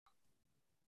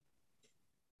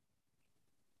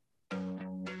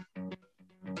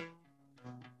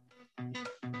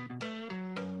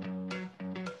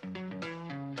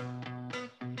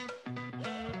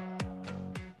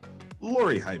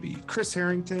Lori Hyvee, Chris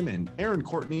Harrington, and Aaron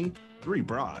Courtney, three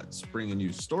broads, bringing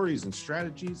you stories and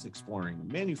strategies exploring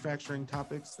manufacturing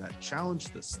topics that challenge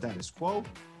the status quo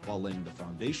while laying the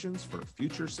foundations for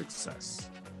future success.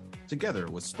 Together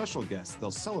with special guests,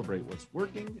 they'll celebrate what's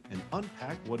working and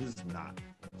unpack what is not,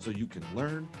 so you can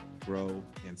learn, grow,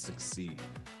 and succeed.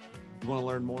 You want to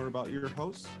learn more about your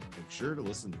hosts? Make sure to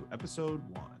listen to episode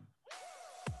 1.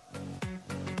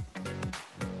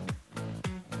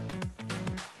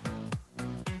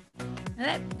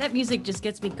 That music just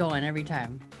gets me going every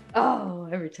time. Oh,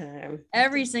 every time.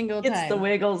 Every single time. Gets the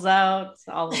wiggles out,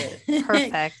 all of it.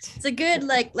 Perfect. It's a good,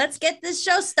 let's get this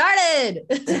show started.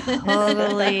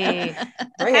 Totally.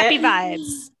 Happy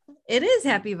vibes. It is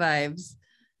happy vibes.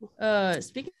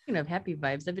 Speaking of happy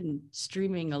vibes, I've been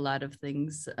streaming a lot of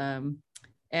things.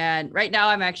 And right now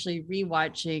I'm actually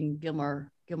rewatching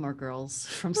Gilmore Girls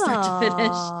from start to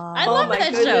finish. I love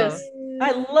that show.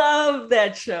 I love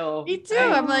that show. Me too.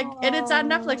 I'm like, and it's on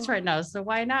Netflix right now, so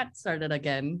why not start it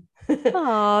again?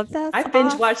 Oh, that's I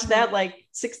binge watched that like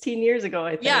 16 years ago,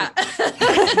 I think. Yeah.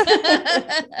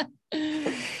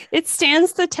 It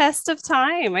stands the test of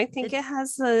time. I think it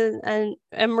has an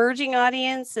emerging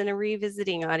audience and a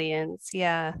revisiting audience.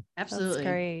 Yeah, absolutely. That's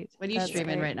great. What are you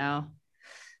streaming right now?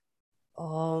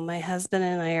 Oh, my husband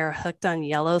and I are hooked on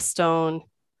Yellowstone.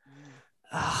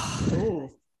 Oh,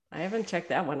 I haven't checked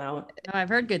that one out. No, I've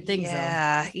heard good things.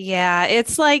 Yeah.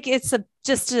 It's like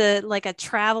just a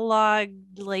travelogue,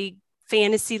 like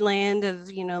fantasy land of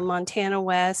Montana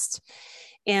West,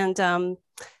 and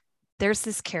there's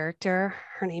this character.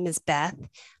 Her name is Beth.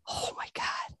 Oh my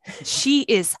God, she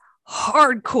is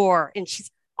hardcore and she's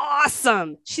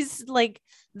awesome. She's like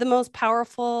the most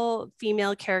powerful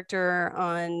female character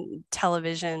on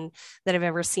television that I've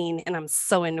ever seen, and I'm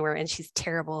so into her. And she's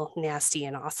terrible, nasty,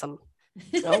 and awesome.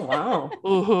 Oh wow.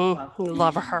 Mm-hmm. Wow.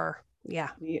 Love her. Yeah.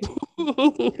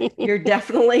 You're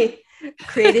definitely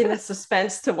creating the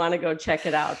suspense to want to go check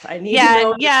it out. I need to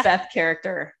know this Beth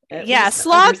character.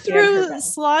 Slog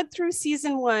through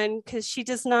season 1, because she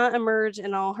does not emerge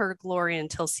in all her glory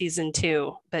until season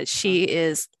 2, but she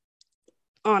is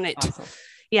on it. Awesome.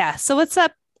 Yeah. So what's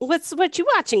up? What you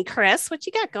watching, Chris? What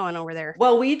you got going over there?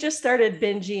 Well, we just started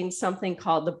binging something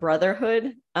called The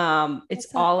Brotherhood.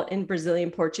 It's all in Brazilian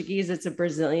Portuguese. It's a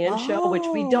Brazilian show, which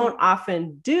we don't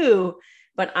often do,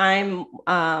 but I'm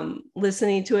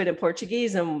listening to it in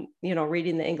Portuguese and,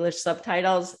 reading the English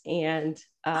subtitles. And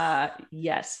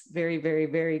yes, very, very,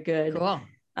 very good. Cool.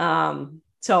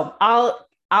 So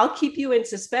I'll keep you in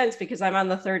suspense because I'm on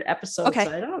the 3rd episode. Okay.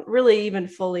 So I don't really even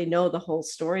fully know the whole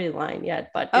storyline yet,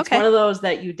 but it's one of those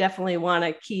that you definitely want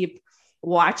to keep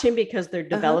watching because they're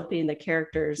developing the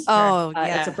characters.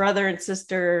 It's a brother and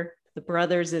sister. The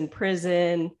brother's in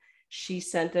prison. She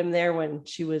sent him there when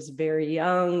she was very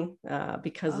young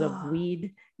because of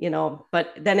weed,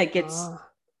 but then it gets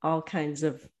all kinds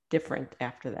of different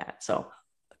after that. So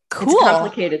cool. It's a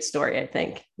complicated story, I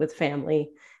think, with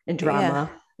family and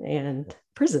drama and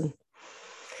prison.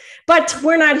 But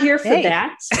we're not here for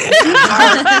that.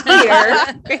 We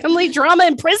are here. Family drama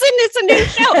in prison. It's a new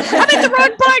show. I'm in the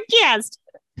wrong podcast.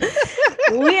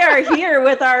 We are here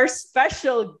with our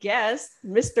special guest,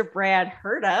 Mr. Brad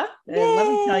Herda. And let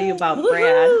me tell you about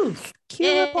Brad.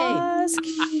 Cue applause.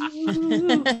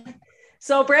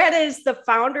 So Brad is the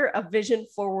founder of Vision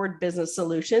Forward Business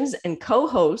Solutions and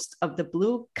co-host of the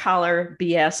Blue Collar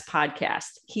BS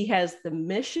podcast. He has the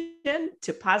mission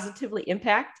to positively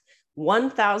impact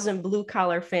 1,000 blue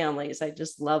collar families. I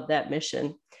just love that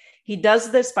mission. He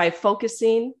does this by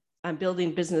focusing on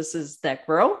building businesses that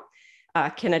grow,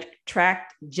 can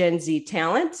attract Gen Z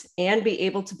talent, and be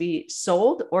able to be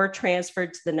sold or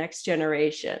transferred to the next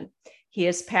generation. He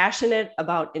is passionate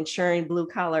about ensuring blue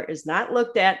collar is not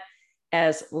looked at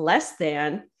as less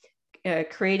than,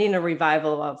 creating a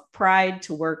revival of pride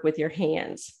to work with your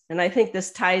hands. And I think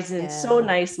this ties in so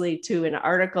nicely to an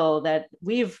article that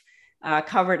we've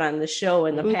covered on the show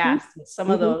in the past. Some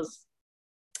of those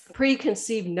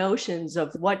preconceived notions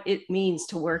of what it means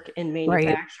to work in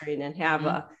manufacturing and have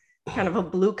a kind of a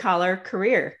blue collar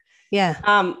career.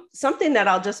 Yeah. Something that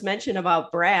I'll just mention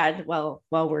about Brad while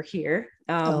we're here.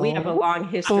 We have a long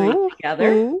history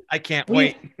together. I can't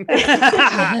wait. We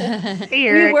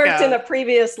worked in a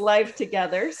previous life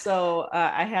together. So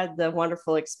I had the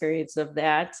wonderful experience of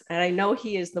that. And I know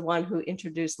he is the one who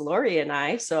introduced Lori and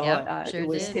I. So it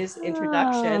was his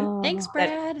introduction. Thanks,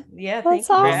 Brad. Thank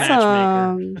you.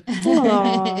 Awesome.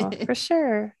 For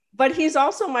sure. But he's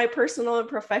also my personal and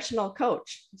professional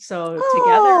coach. So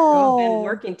together, we've been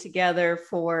working together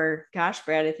for,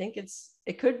 Brad, I think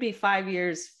it could be 5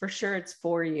 years. For sure, it's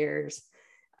 4 years.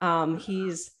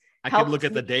 He's I could look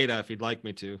at the data if you'd like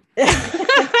me to.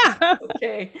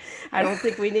 Okay. I don't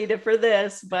think we need it for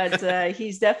this, but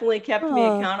he's definitely kept me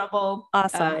accountable.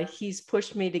 Awesome. He's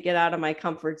pushed me to get out of my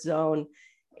comfort zone.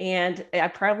 And I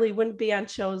probably wouldn't be on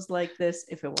shows like this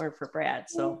if it weren't for Brad.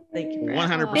 So thank you, Brad.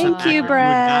 100% Thank you, accurate.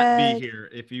 Brad. You would not be here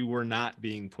if you were not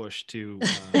being pushed to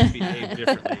behave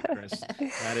differently, Chris.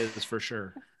 That is for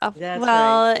sure. That's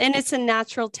well, right. and it's a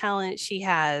natural talent she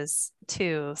has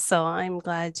too. So I'm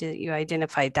glad you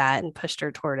identified that and pushed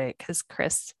her toward it, because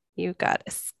Chris, you got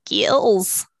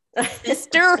skills,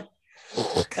 sister.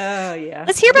 Oh yeah.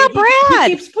 Let's hear about Brad.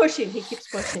 He keeps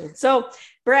pushing. So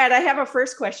Brad, I have a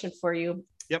first question for you.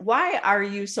 Yep. Why are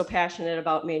you so passionate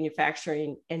about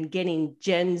manufacturing and getting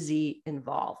Gen Z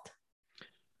involved?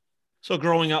 So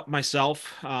growing up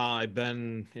myself, I've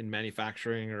been in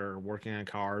manufacturing or working on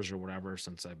cars or whatever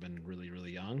since I've been really,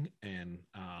 really young. And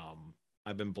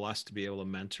I've been blessed to be able to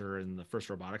mentor in the first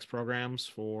robotics programs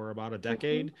for about a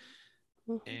decade.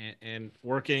 And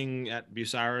working at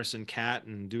Bucyrus and CAT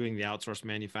and doing the outsourced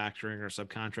manufacturing or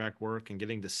subcontract work and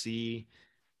getting to see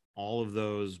all of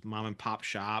those mom and pop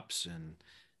shops and,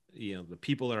 you know, the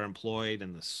people that are employed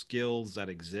and the skills that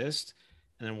exist.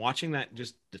 And then watching that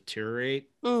just deteriorate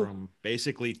from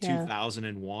basically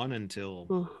 2001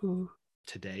 until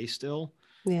today still.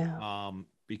 Yeah.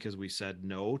 Because we said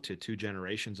no to 2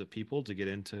 generations of people to get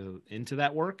into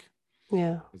that work.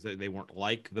 Yeah. They weren't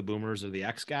like the boomers or the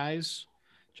X guys,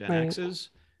 Gen Right. X's.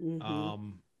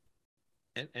 And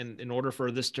in order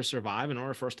for this to survive, in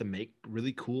order for us to make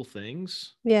really cool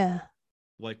things,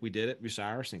 like we did at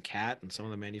Bucyrus and CAT and some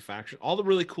of the manufacturers, all the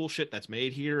really cool shit that's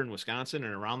made here in Wisconsin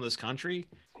and around this country,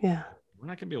 we're not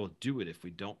going to be able to do it if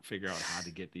we don't figure out how to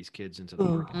get these kids into the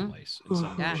marketplace in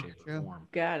some way, shape, or form.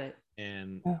 Got it.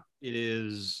 And it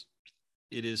is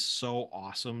so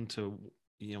awesome to,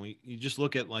 you know, you just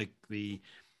look at like the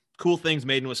cool things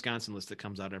made in Wisconsin list that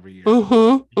comes out every year.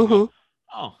 Go, oh,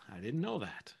 I didn't know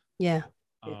that. Yeah.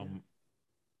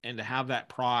 And to have that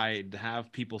pride, to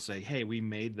have people say, hey, we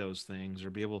made those things, or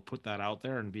be able to put that out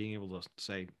there and being able to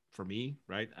say, for me,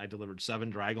 right, I delivered 7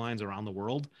 drag lines around the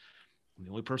world. I'm the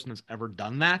only person that's ever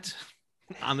done that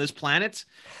on this planet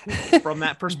from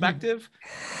that perspective.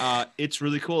 It's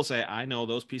really cool to say, I know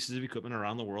those pieces of equipment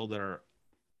around the world that are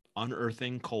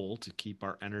unearthing coal to keep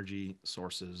our energy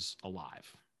sources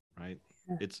alive, right?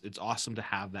 It's awesome to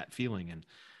have that feeling, and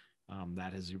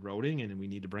that is eroding, and we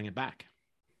need to bring it back.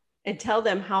 And tell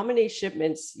them how many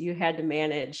shipments you had to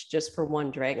manage just for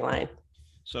one drag line.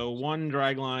 So one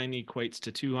drag line equates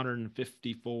to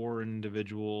 254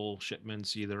 individual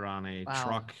shipments, either on a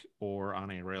truck or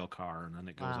on a rail car. And then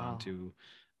it goes on to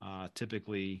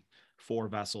typically 4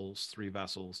 vessels, 3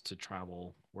 vessels to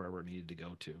travel wherever it needed to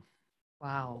go to.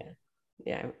 Wow.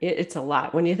 Yeah, it's a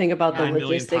lot. When you think about the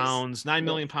logistics. 9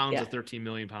 million pounds of 13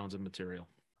 million pounds of material.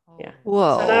 Yeah.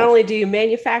 Whoa. So not only do you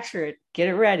manufacture it, get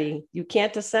it ready, you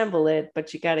can't assemble it,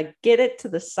 but you got to get it to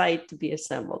the site to be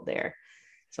assembled there.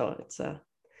 So it's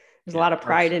there's a lot of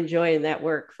pride and joy in that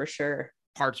work for sure.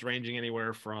 Parts ranging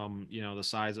anywhere from, you know, the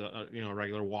size of, a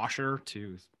regular washer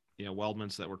to, you know,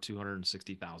 weldments that were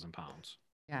 260,000 pounds.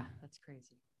 Yeah, that's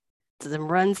crazy. It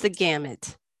runs the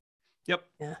gamut. Yep.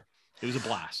 Yeah. It was a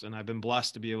blast, and I've been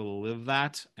blessed to be able to live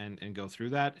that and go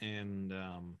through that. And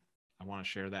I want to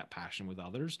share that passion with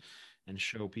others and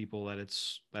show people that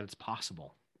it's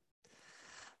possible.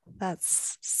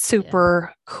 That's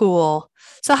super cool.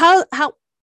 So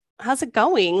how's it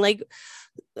going? Like,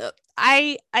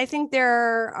 I think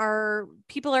there are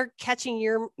people are catching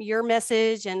your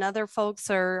message, and other folks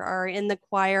are in the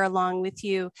choir along with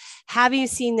you. Have you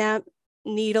seen that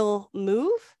needle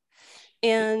move?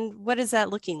 And what is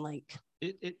that looking like?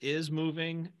 It is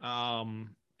moving.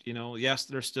 You know, yes,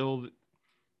 there's still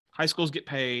high schools get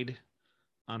paid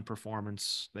on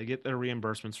performance. They get their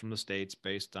reimbursements from the states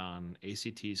based on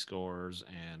ACT scores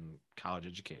and college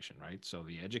education, right? So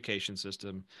the education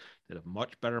system did a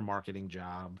much better marketing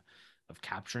job of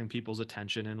capturing people's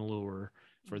attention and allure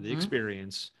for the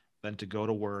experience than to go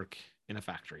to work in a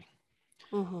factory.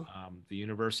 The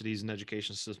universities and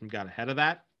education system got ahead of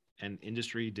that, and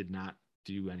industry did not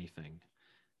do anything.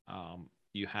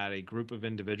 You had a group of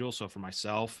individuals. So for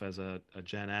myself as a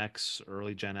Gen X,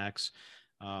 early Gen X,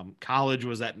 college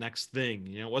was that next thing.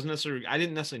 You know, it wasn't necessarily, I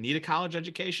didn't necessarily need a college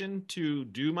education to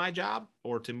do my job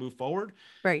or to move forward.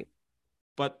 Right.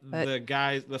 But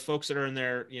the folks that are in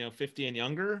their, 50 and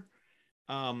younger,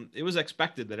 it was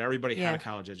expected that everybody had a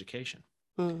college education.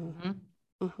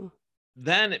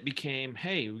 Then it became,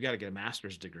 hey, we got to get a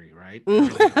master's degree, right?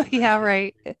 Yeah,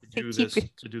 right.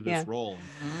 To do this role.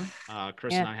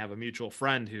 Chris and I have a mutual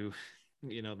friend who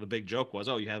the big joke was,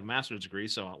 oh, you have a master's degree,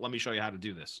 so let me show you how to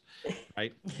do this,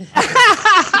 right?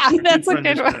 That's a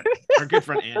good one. Our good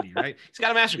friend Andy, right? He's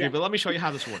got a master's degree, but let me show you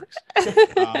how this works.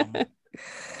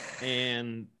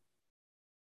 And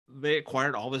they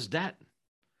acquired all this debt.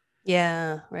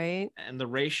 Yeah, right. And the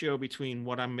ratio between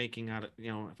what I'm making out of,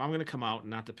 if I'm going to come out,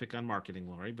 not to pick on marketing,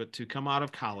 Lori, but to come out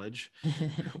of college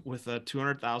with a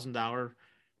 $200,000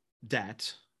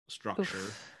 debt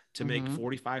structure to make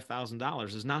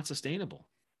 $45,000 is not sustainable.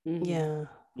 Yeah.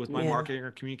 With my marketing or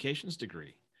communications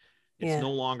degree, it's no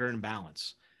longer in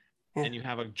balance. And you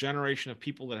have a generation of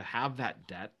people that have that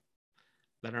debt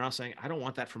that are now saying, I don't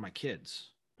want that for my kids.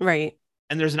 Right.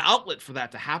 And there's an outlet for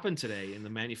that to happen today in the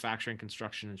manufacturing,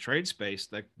 construction, and trade space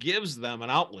that gives them an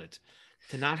outlet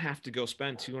to not have to go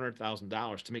spend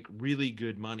 $200,000 to make really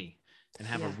good money and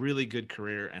have a really good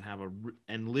career and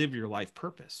and live your life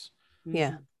purpose.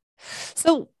 Yeah.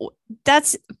 So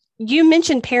you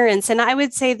mentioned parents, and I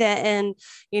would say that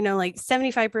like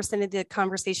 75% of the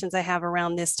conversations I have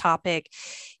around this topic,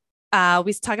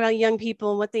 we talk about young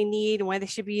people and what they need and why they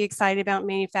should be excited about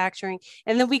manufacturing.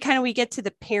 And then we get to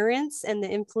the parents and the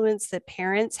influence that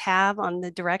parents have on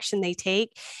the direction they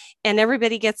take. And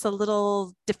everybody gets a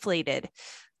little deflated.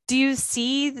 Do you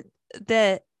see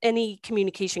that any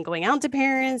communication going out to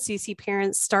parents? Do you see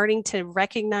parents starting to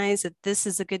recognize that this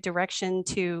is a good direction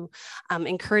to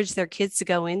encourage their kids to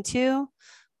go into?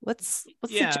 What's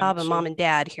the job of mom and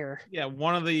dad here? Yeah,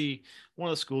 one of the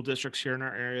school districts here in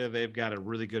our area, they've got a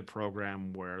really good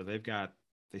program where they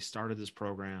started this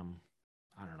program,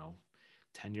 I don't know,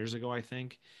 10 years ago, I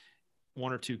think.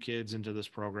 1 or 2 kids into this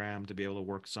program to be able to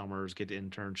work summers, get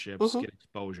internships, get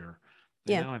exposure.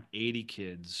 They now have 80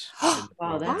 kids.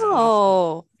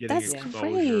 Wow, that's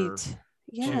exposure great.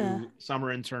 Yeah. to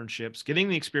summer internships, getting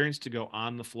the experience to go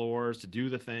on the floors, to do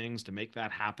the things, to make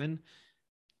that happen.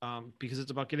 Because it's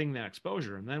about getting that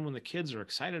exposure. And then when the kids are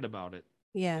excited about it,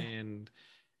 and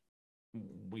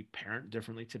we parent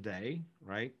differently today,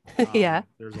 right?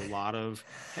 There's a lot of,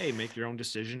 hey, make your own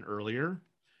decision earlier,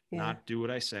 not do what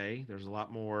I say. There's a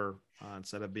lot more,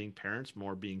 instead of being parents,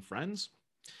 more being friends.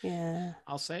 Yeah.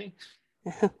 I'll say.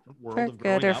 For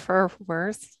good or for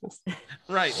worse.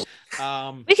 Right.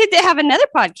 We could have another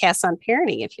podcast on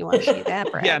parenting if you want to do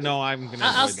that, Brad. Yeah, no,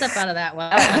 I'll step out of that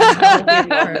one.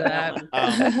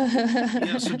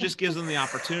 So it just gives them the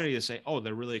opportunity to say, oh,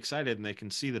 they're really excited and they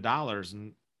can see the dollars.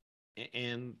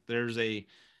 And there's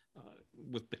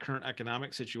with the current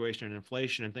economic situation and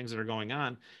inflation and things that are going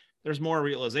on, there's more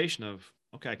realization of,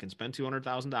 okay, I can spend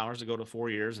 $200,000 to go to 4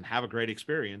 years and have a great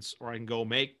experience, or I can go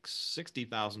make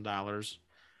 $60,000,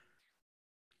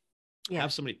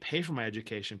 have somebody pay for my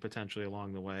education potentially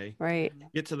along the way, right?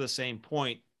 Get to the same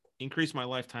point, increase my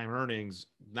lifetime earnings,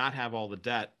 not have all the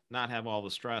debt, not have all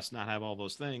the stress, not have all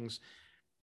those things.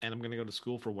 And I'm going to go to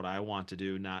school for what I want to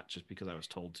do, not just because I was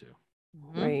told to.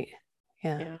 Right.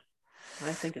 Yeah.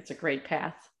 I think it's a great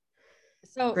path.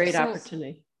 Great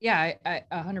opportunity. Yeah, I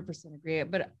 100% agree.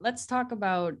 But let's talk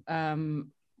about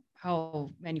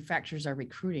how manufacturers are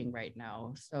recruiting right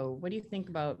now. So what do you think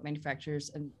about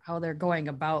manufacturers and how they're going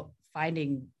about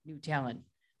finding new talent?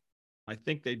 I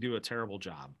think they do a terrible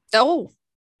job. Oh,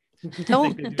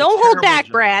 don't hold back,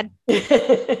 job. Brad.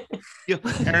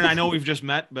 Erin, I know we've just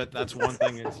met, but that's one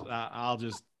thing.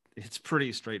 It's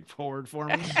pretty straightforward for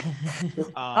me.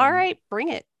 All right, bring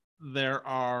it.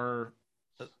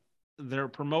 They're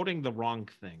promoting the wrong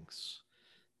things.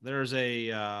 There's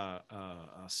a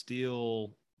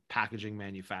steel packaging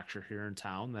manufacturer here in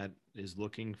town that is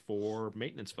looking for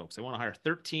maintenance folks. They want to hire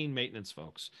 13 maintenance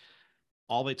folks.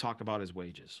 All they talk about is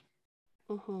wages.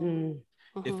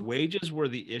 If wages were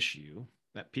the issue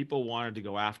that people wanted to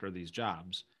go after these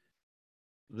jobs,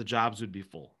 the jobs would be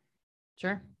full.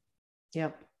 Sure.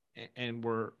 Yep. And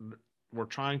we're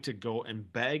trying to go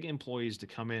and beg employees to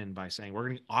come in by saying, we're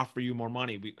going to offer you more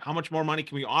money. How much more money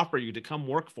can we offer you to come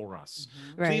work for us?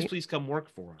 Please come work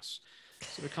for us.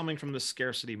 So they're coming from this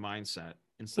scarcity mindset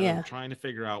instead of trying to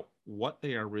figure out what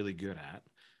they are really good at.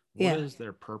 What is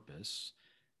their purpose?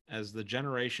 As the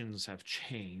generations have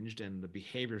changed and the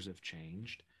behaviors have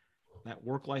changed, that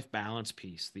work-life balance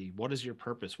piece, what is your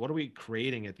purpose? What are we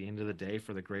creating at the end of the day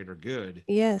for the greater good?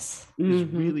 Yes. Is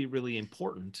really, really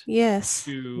important. Yes.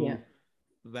 To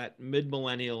that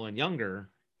mid-millennial and younger.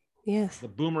 Yes. The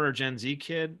boomer or Gen Z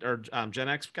kid or Gen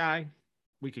X guy,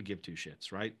 we could give two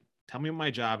shits, right? Tell me what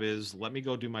my job is. Let me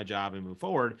go do my job and move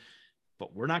forward.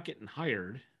 But we're not getting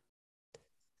hired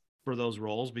for those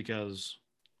roles because,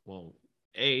 well,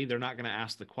 A, they're not going to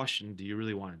ask the question, do you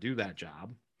really want to do that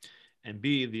job? And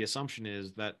B, the assumption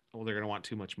is that, they're going to want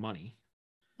too much money.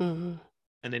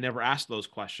 and they never ask those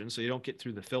questions. So you don't get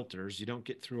through the filters. You don't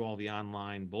get through all the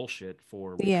online bullshit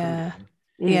for recruiting.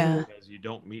 Yeah. Because you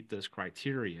don't meet this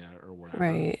criteria or whatever.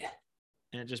 Right.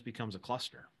 And it just becomes a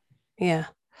cluster. Yeah.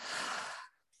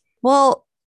 Well,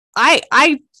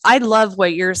 I love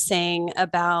what you're saying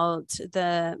about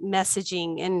the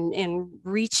messaging and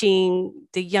reaching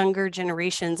the younger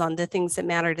generations on the things that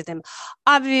matter to them.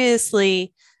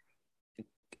 Obviously,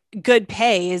 good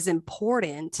pay is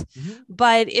important,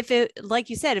 but if it, like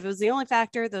you said, if it was the only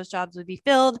factor, those jobs would be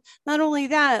filled. Not only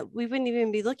that, we wouldn't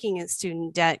even be looking at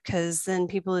student debt, because then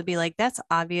people would be like, that's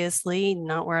obviously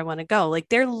not where I want to go. Like,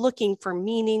 they're looking for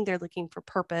meaning, they're looking for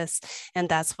purpose, and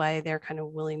that's why they're kind of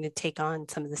willing to take on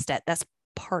some of this debt. That's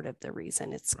part of the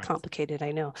reason. It's complicated,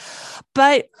 I know,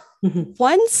 but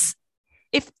once,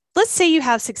 if let's say you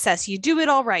have success, you do it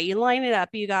all right, you line it up,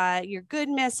 you got your good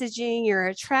messaging, you're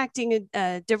attracting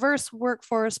a diverse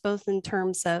workforce, both in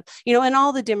terms of, in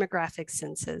all the demographic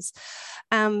senses.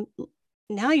 Now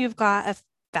you've got a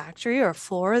factory or a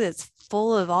floor that's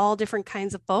full of all different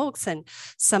kinds of folks, and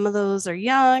some of those are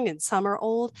young and some are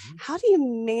old. How do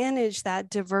you manage that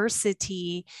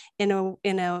diversity in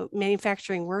a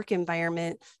manufacturing work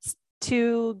environment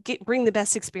to bring the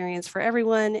best experience for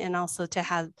everyone, and also to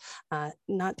have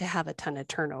not to have a ton of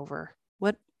turnover?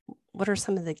 What are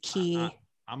some of the key?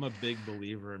 I'm a big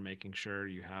believer in making sure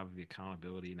you have the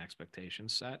accountability and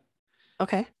expectations set.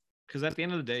 Okay. Because at the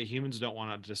end of the day, humans don't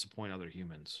want to disappoint other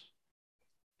humans,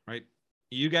 right?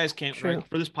 You guys can't, right?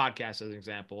 For this podcast, as an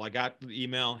example, I got the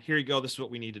email, here you go, this is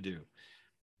what we need to do.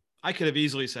 I could have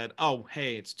easily said, oh,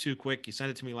 hey, it's too quick. You sent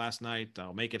it to me last night.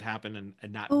 I'll make it happen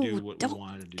and not do what we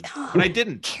wanted to do. But I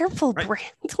didn't. Careful, right?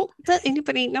 Brand. Don't let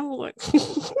anybody know.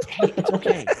 Hey, it's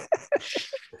okay.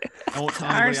 I won't tell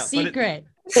Our anybody else. secret.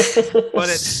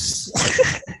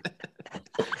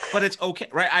 But it's okay,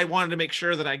 right? I wanted to make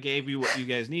sure that I gave you what you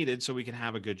guys needed so we can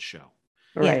have a good show.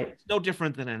 Right. It's no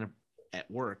different than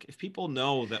at work. If people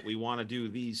know that we want to do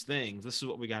these things, this is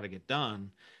what we got to get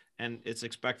done. And it's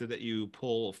expected that you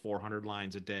pull 400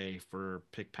 lines a day for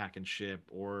pick, pack, and ship,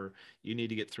 or you need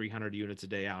to get 300 units a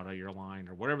day out of your line,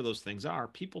 or whatever those things are.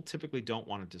 People typically don't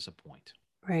want to disappoint.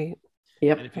 Right.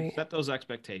 Yep. And if you set those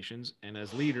expectations, and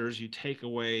as leaders, you take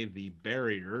away the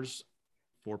barriers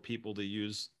for people to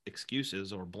use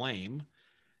excuses or blame,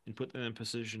 and put them in a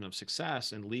position of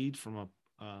success and lead from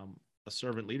a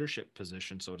servant leadership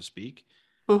position, so to speak,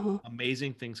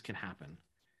 amazing things can happen.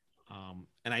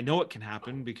 And I know it can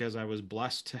happen because I was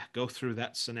blessed to go through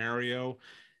that scenario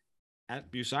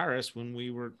at Bucyrus when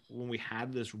we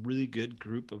had this really good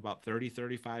group of about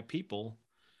 35 people,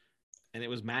 and it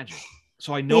was magic.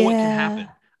 So I know it can happen.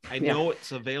 I know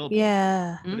it's available.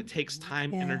 But it takes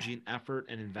time, energy, and effort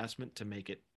and investment to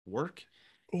make it work.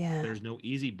 There's no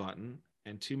easy button,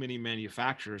 and too many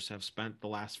manufacturers have spent the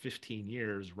last 15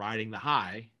 years riding the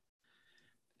high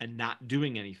and not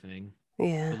doing anything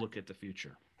to look at the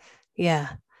future.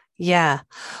 Yeah.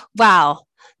 Wow.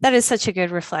 That is such a good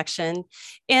reflection.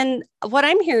 And what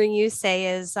I'm hearing you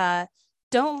say is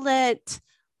don't let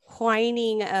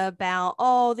whining about,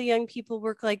 oh, the young people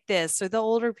work like this, or the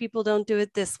older people don't do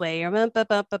it this way, or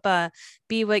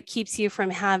be what keeps you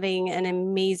from having an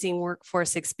amazing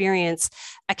workforce experience.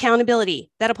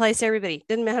 Accountability, that applies to everybody.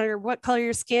 Doesn't matter what color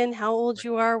your skin, how old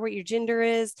you are, what your gender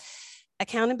is.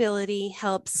 Accountability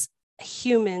helps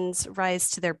humans rise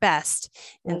to their best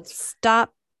and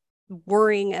stop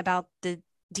worrying about the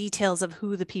details of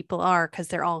who the people are, because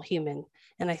they're all human.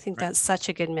 And I think that's such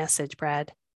a good message,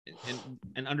 Brad.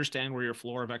 And understand where your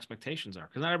floor of expectations are,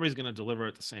 because not everybody's going to deliver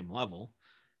at the same level.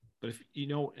 But if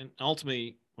and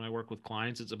ultimately when I work with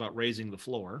clients, it's about raising the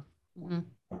floor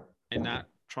and not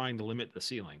trying to limit the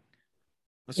ceiling.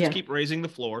 Let's just keep raising the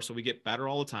floor so we get better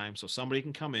all the time, so somebody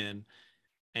can come in,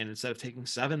 and instead of taking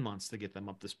 7 months to get them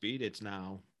up to speed, it's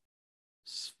now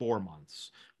 4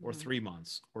 months or 3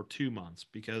 months or 2 months,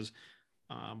 because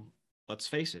let's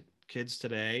face it, kids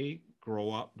today grew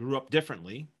up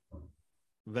differently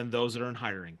than those that are in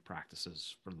hiring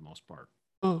practices for the most part.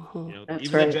 Even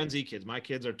the Gen Z kids, my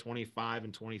kids are 25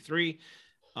 and 23.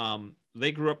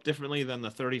 They grew up differently than the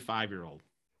 35-year-old,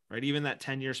 right? Even that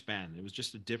 10-year span, it was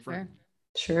just a different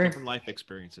life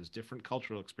experiences, different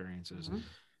cultural experiences,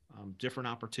 different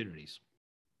opportunities.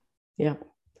 Yeah.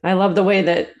 I love the way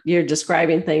that you're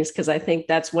describing things, because I think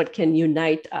that's what can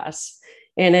unite us.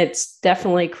 And it's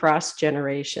definitely cross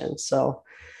generations. So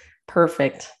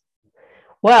perfect.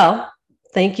 Well,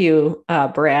 thank you,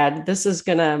 Brad. This is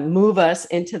going to move us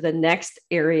into the next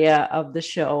area of the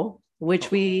show,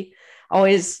 which we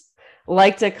always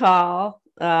like to call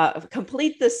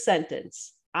complete the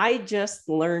sentence. I just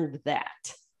learned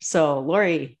that. So,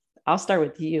 Lori, I'll start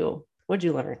with you. What'd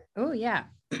you learn? Oh, yeah.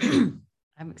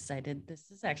 I'm excited.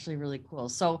 This is actually really cool.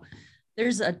 So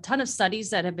there's a ton of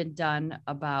studies that have been done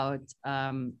about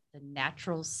the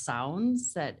natural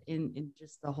sounds that in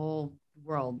just the whole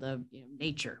world of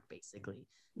nature, basically,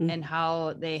 and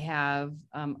how they have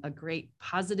a great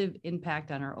positive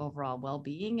impact on our overall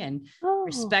well-being and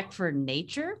respect for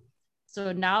nature.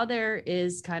 So now there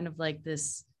is kind of like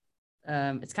this,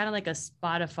 it's kind of like a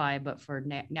Spotify, but for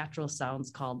natural sounds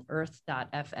called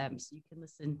earth.fm. So you can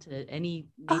listen to any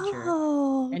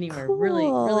nature anywhere. Cool. Really,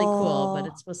 really cool. But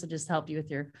it's supposed to just help you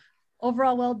with your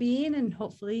overall well-being and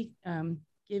hopefully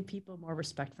give people more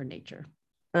respect for nature.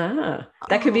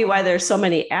 That could be why there's so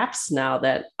many apps now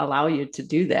that allow you to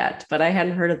do that. But I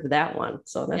hadn't heard of that one.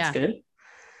 So that's good.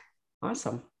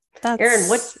 Awesome. That's Erin,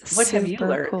 what have you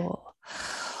learned? Cool.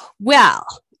 Well,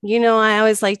 I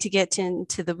always like to get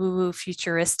into the woo-woo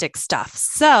futuristic stuff.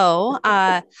 So,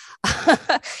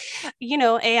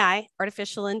 AI,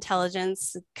 artificial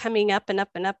intelligence, coming up and up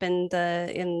and up in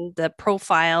the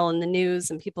profile and the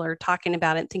news, and people are talking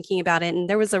about it, thinking about it. And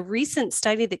there was a recent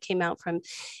study that came out from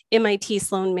MIT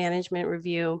Sloan Management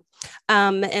Review.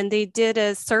 And they did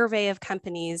a survey of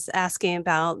companies asking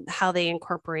about how they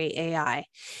incorporate AI.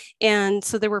 And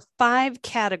so there were 5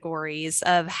 categories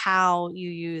of how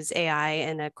you use AI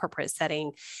in a corporate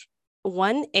setting.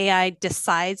 1, AI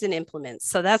decides and implements.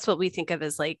 So that's what we think of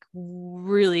as like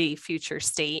really future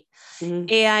state. Mm-hmm.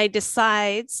 AI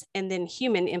decides and then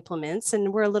human implements.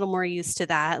 And we're a little more used to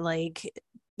that. Like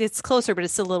it's closer, but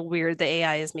it's a little weird. The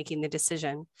AI is making the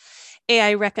decision.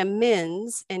 AI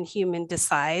recommends and human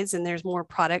decides, and there's more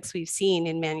products we've seen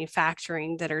in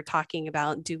manufacturing that are talking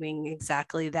about doing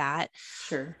exactly that.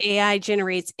 Sure. AI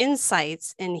generates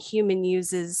insights and human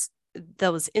uses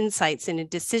those insights in a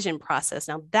decision process.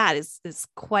 Now that is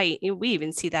quite, we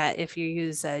even see that if you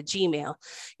use Gmail,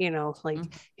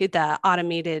 the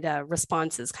automated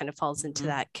responses kind of falls into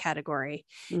that category.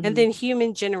 Mm-hmm. And then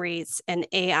human generates and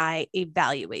AI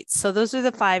evaluates. So those are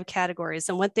the 5 categories.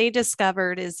 And what they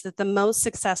discovered is that the most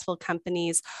successful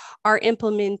companies are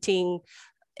implementing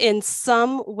in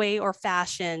some way or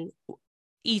fashion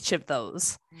each of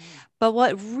those. But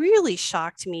what really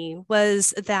shocked me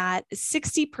was that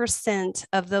 60%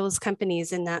 of those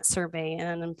companies in that survey,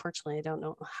 and unfortunately, I don't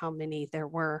know how many there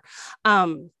were,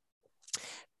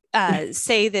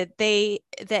 say that the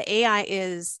AI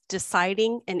is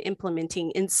deciding and implementing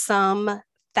in some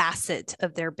facet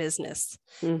of their business.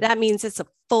 That means it's a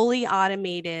fully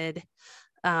automated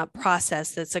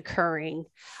process that's occurring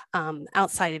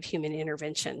outside of human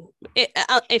intervention,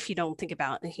 if you don't think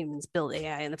about the humans build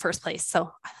AI in the first place.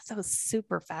 So that was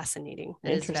super fascinating.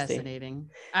 It is fascinating.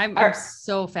 I'm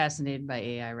so fascinated by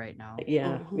AI right now.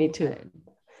 Yeah, me too.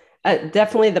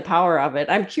 Definitely the power of it.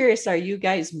 I'm curious, are you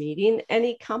guys meeting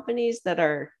any companies that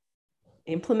are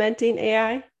implementing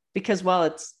AI? Because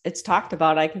while it's talked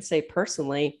about, I can say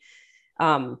personally,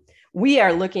 we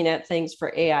are looking at things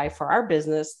for AI for our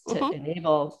business to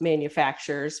enable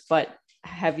manufacturers, but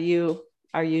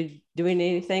are you doing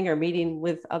anything or meeting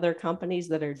with other companies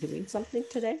that are doing something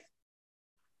today?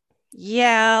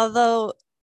 Yeah, although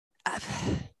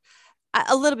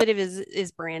a little bit of it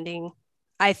is branding,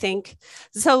 I think.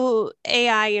 So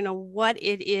AI, what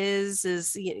it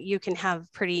is you can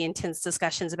have pretty intense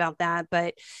discussions about that,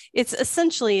 but it's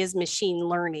essentially is machine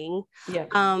learning. Yeah.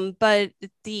 But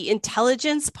the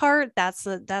intelligence part, that's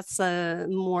a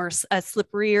more a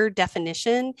slipperier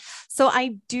definition. So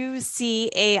I do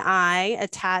see AI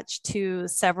attached to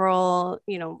several,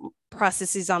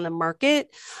 processes on the market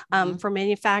for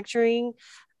manufacturing.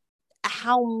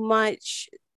 How much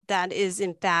that is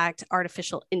in fact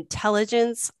artificial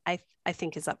intelligence, I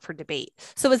think is up for debate.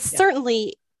 So it's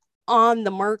certainly on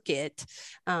the market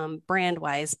brand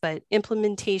wise, but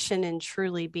implementation and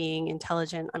truly being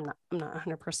intelligent, I'm not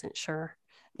 100% sure.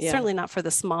 Yeah. Certainly not for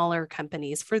the smaller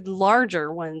companies. For the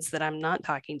larger ones that I'm not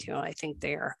talking to, I think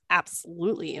they are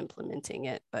absolutely implementing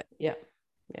it. But yeah.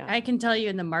 I can tell you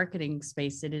in the marketing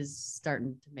space, it is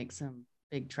starting to make some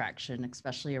big traction,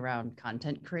 especially around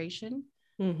content creation.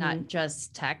 Not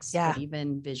just text, but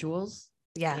even visuals.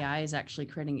 Yeah. AI is actually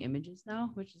creating images now,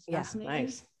 which is fascinating.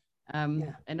 Nice.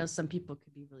 I know some people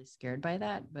could be really scared by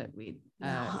that, but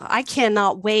I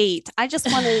cannot wait. I just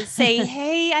want to say,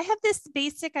 hey, I have this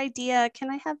basic idea. Can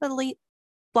I have a late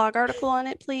blog article on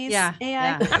it, please? Yeah. AI?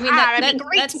 Yeah. I mean,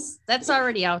 that's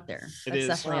already out there. That's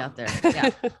definitely out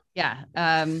there. Yeah.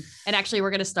 And actually,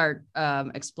 we're going to start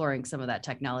exploring some of that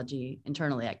technology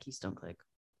internally at Keystone Click.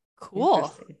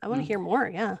 Cool. I want to hear more.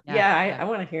 Yeah. I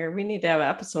want to hear. We need to have an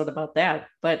episode about that.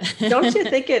 But don't you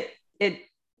think it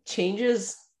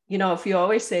changes, if you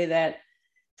always say that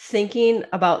thinking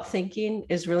about thinking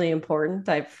is really important.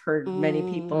 I've heard many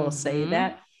people say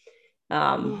that.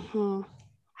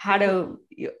 How do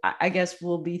you, I guess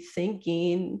we'll be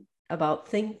thinking about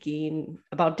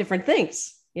different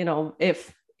things, you know,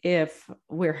 if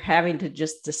we're having to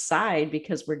just decide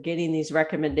because we're getting these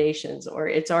recommendations or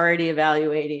it's already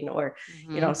evaluating or,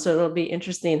 you know, so it'll be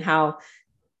interesting how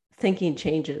thinking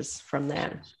changes from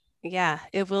that. Yeah,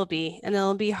 it will be. And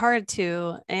it'll be hard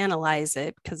to analyze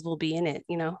it because we'll be in it,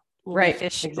 you know. We'll be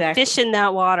fish in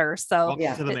that water. So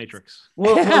welcome to the Matrix.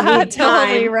 We'll need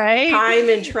totally right. Time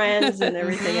and trends and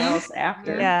everything else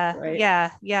after. Yeah. Right?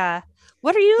 Yeah.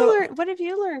 What have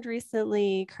you learned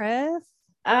recently, Chris?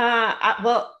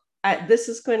 This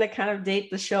is going to kind of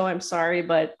date the show. I'm sorry,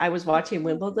 but I was watching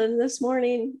Wimbledon this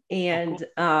morning, and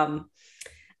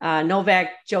Novak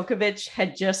Djokovic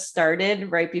had just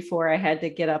started right before I had to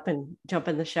get up and jump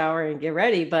in the shower and get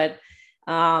ready. But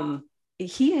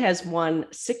he has won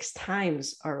 6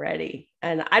 times already.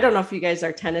 And I don't know if you guys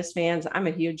are tennis fans. I'm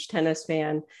a huge tennis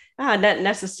fan, not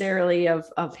necessarily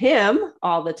of him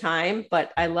all the time,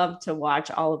 but I love to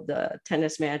watch all of the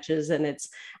tennis matches. And it's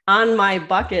on my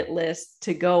bucket list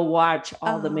to go watch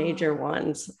all the major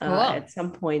ones at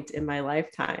some point in my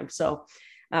lifetime. So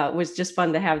it was just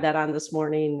fun to have that on this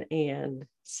morning and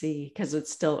see, because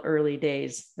it's still early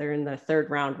days. They're in the 3rd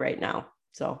round right now.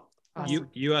 So awesome.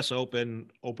 U.S.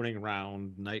 Open opening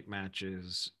round night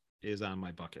matches is on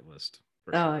my bucket list.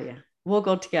 Sure. Yeah, we'll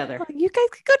go together. Oh, you guys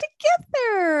could go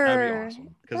together. That'd be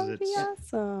awesome. That'd be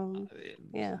awesome.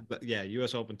 Yeah. But yeah,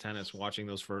 U.S. Open tennis. Watching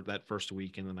those for that first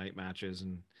week in the night matches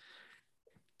and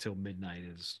till midnight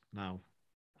is now.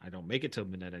 I don't make it till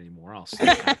midnight anymore. I'll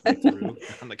stay through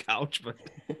on the couch, but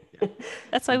yeah.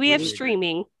 That's why we have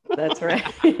streaming. That's right.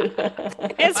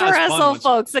 It's for us old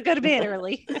folks that go to bed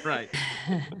early. Right.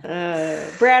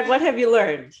 Brad, what have you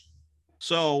learned?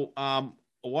 So,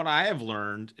 what I have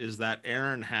learned is that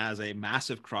Aaron has a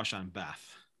massive crush on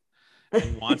Beth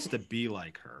and wants to be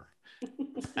like her.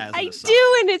 I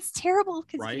do, and it's terrible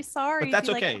because you saw her. But that's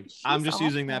okay. Like, I'm just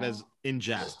using that as in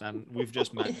jest, and we've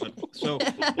just met. But so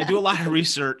I do a lot of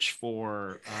research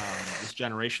for this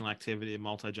generational activity and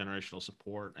multi-generational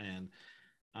support, and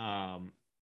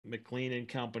McLean and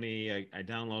Company. I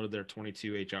downloaded their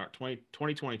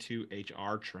 2022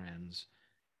 HR trends,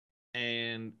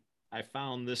 and I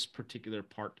found this particular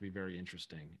part to be very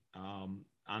interesting on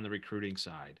the recruiting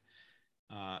side.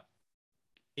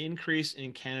 Increase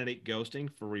in candidate ghosting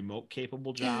for remote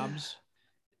capable jobs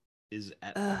is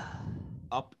at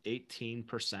up 18%.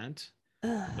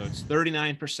 So it's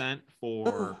 39%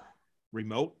 for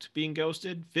remote being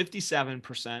ghosted,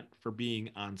 57% for being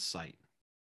on site.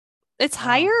 It's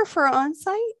higher for on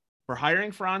site? For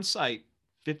hiring for on site,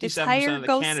 57% of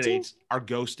the candidates are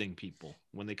ghosting people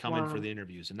when they come in for the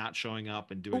interviews and not showing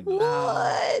up and doing those.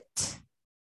 What?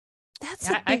 That's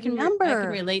a big number. I can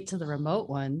relate to the remote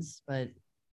ones, but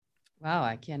wow,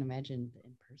 I can't imagine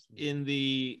in person. In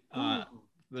the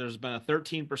there's been a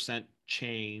 13%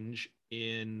 change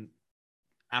in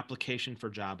application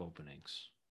for job openings.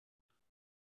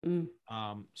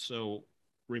 So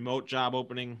remote job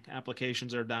opening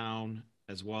applications are down,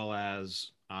 as well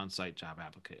as on-site job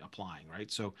applying,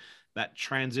 right? So that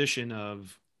transition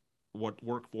of what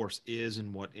workforce is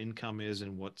and what income is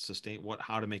and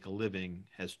how to make a living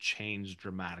has changed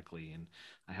dramatically. And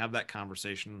I have that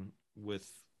conversation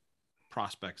with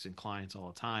prospects and clients all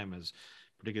the time, as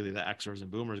particularly the Xers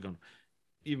and boomers going,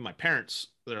 even my parents,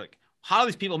 they're like, how are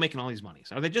these people making all these monies?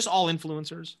 Are they just all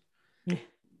influencers?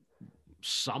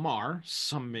 Some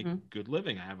make good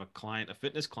living. I have a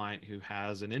fitness client who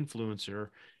has an influencer.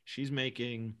 She's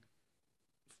making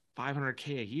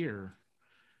 $500K a year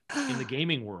in the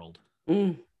gaming world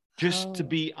just to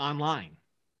be online.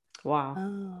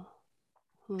 Wow.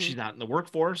 She's not in the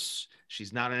workforce.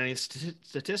 She's not in any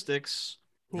statistics.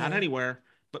 Not anywhere,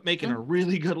 but making a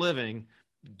really good living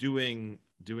doing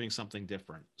something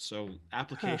different. So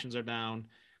applications are down,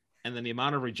 and then the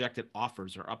amount of rejected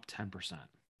offers are up 10%.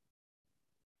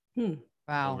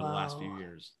 Wow. Over the last few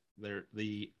years.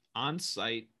 The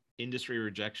on-site industry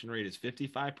rejection rate is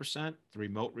 55%. The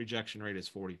remote rejection rate is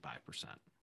 45%,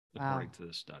 according to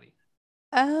this study.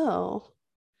 Oh.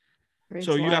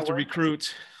 So you have to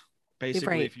recruit.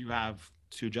 Basically, if you have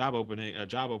a job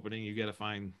opening, you got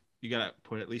to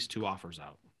put at least 2 offers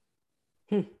out.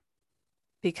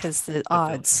 Because the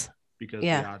odds. Because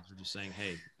the odds are just saying,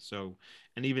 hey, so,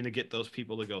 and even to get those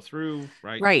people to go through,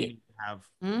 right? Right. You need to have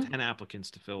 10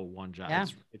 applicants to fill one job. Yeah.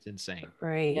 It's insane.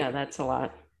 Right. Yeah, that's a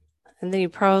lot. And then you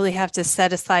probably have to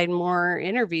set aside more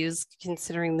interviews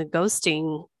considering the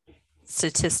ghosting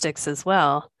statistics as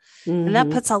well. And that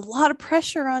puts a lot of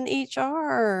pressure on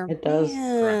HR. It does.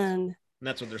 Man. And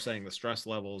that's what they're saying. The stress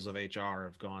levels of HR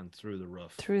have gone through the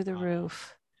roof. Through the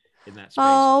roof. In that space.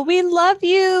 Oh, we love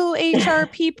you, HR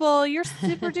people. You're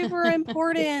super duper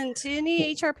important.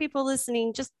 Any HR people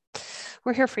listening,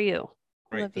 we're here for you.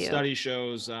 Right. Love The you. study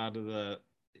shows the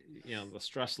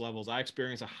stress levels. I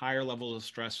experience a higher level of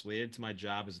stress related to my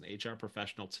job as an HR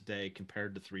professional today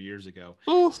compared to 3 years ago.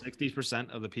 60%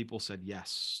 of the people said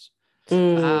yes.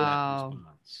 Wow.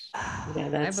 Yeah,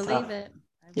 that's I believe tough. it.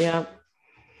 Yeah.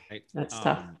 Right. That's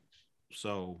tough.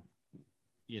 So,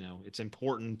 it's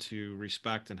important to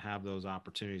respect and have those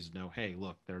opportunities to know, hey,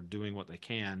 look, they're doing what they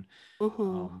can.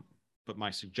 But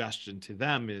my suggestion to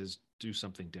them is do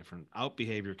something different.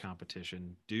 Out-behave your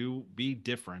competition. Be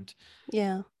different.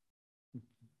 Yeah.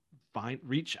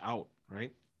 Reach out,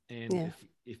 right? And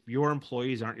if your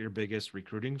employees aren't your biggest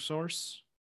recruiting source,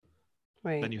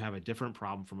 then you have a different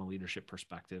problem from a leadership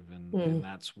perspective. And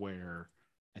that's where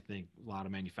I think a lot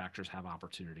of manufacturers have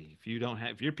opportunity.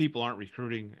 If your people aren't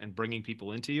recruiting and bringing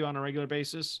people into you on a regular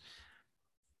basis,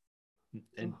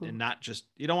 and not just,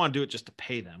 you don't want to do it just to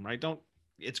pay them, right?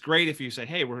 It's great if you say,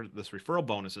 hey, this referral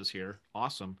bonus is here.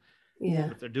 Awesome. Yeah.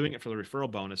 But if they're doing it for the referral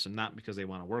bonus and not because they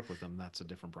want to work with them, that's a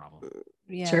different problem.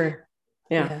 Yeah. Sure.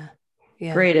 Yeah.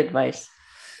 Great advice.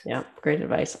 Yeah. Great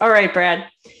advice. All right, Brad.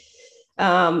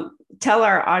 Tell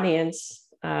our audience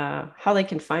how they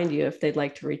can find you if they'd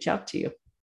like to reach out to you.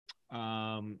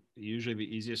 Usually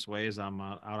the easiest way is I'm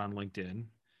out on LinkedIn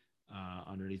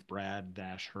underneath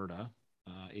Brad-Herda,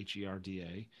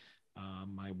 Herda.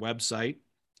 My website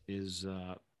is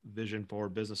Vision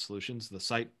Forward Business Solutions. The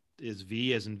site is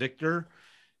V as in Victor,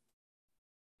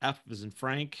 F as in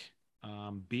Frank,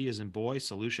 B as in boy,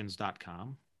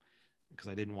 solutions.com, because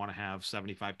I didn't want to have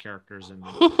 75 characters and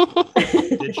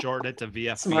did shorten it to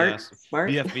VFBS. Smart.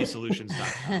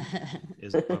 VFBsolutions.com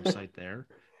is the website there.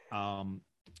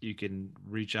 You can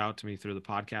reach out to me through the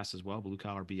podcast as well, Blue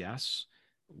Collar BS,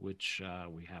 which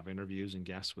we have interviews and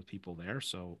guests with people there.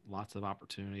 So lots of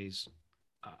opportunities.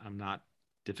 I'm not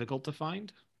difficult to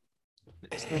find.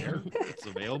 It's there. It's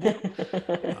available.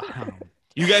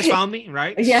 You guys found me,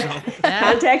 right? Yeah. So.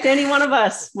 Contact any one of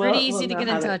us. Pretty easy to get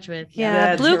in touch with.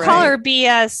 Yeah. Blue Collar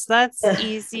BS. That's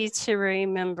easy to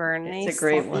remember. It's a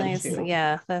great one. Too.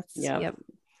 Yeah. That's yep.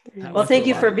 Well, thank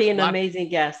you for being an amazing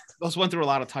guest. Those went through a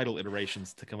lot of title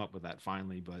iterations to come up with that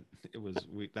finally, but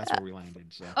that's where we landed.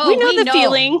 So we know the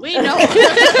feeling. We know.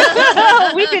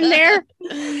 We've been there.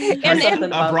 And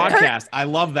a broadcast. I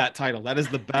love that title. That is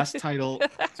the best title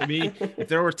to me. If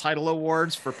there were title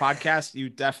awards for podcasts, you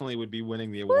definitely would be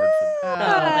winning the award.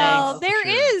 There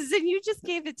is, and you just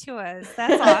gave it to us.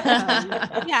 That's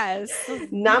awesome. Yes,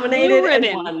 nominated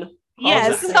and won.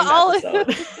 Yes,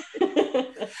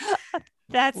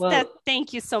 that.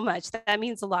 Thank you so much. That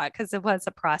means a lot because it was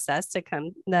a process to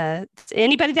come.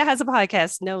 Anybody that has a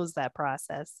podcast knows that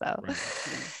process. So,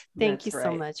 thank you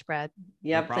so much, Brad.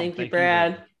 Yep, no thank you,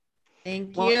 Brad.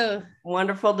 Thank you.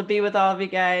 Wonderful to be with all of you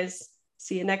guys.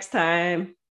 See you next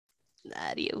time.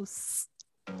 Adios.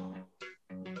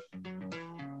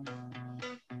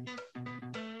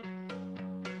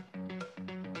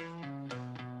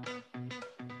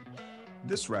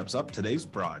 This wraps up today's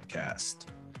broadcast.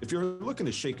 If you're looking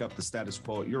to shake up the status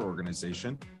quo at your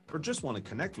organization or just want to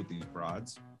connect with these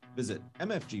broads, visit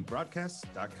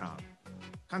mfgbroadcast.com.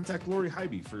 Contact Lori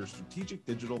Hybe for your strategic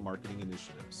digital marketing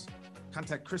initiatives.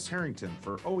 Contact Chris Harrington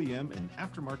for OEM and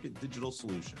aftermarket digital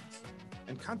solutions.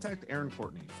 And contact Aaron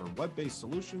Courtney for web-based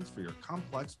solutions for your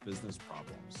complex business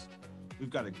problems.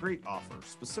 We've got a great offer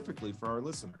specifically for our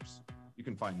listeners. You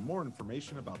can find more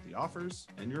information about the offers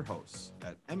and your hosts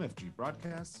at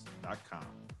mfgbroadcast.com.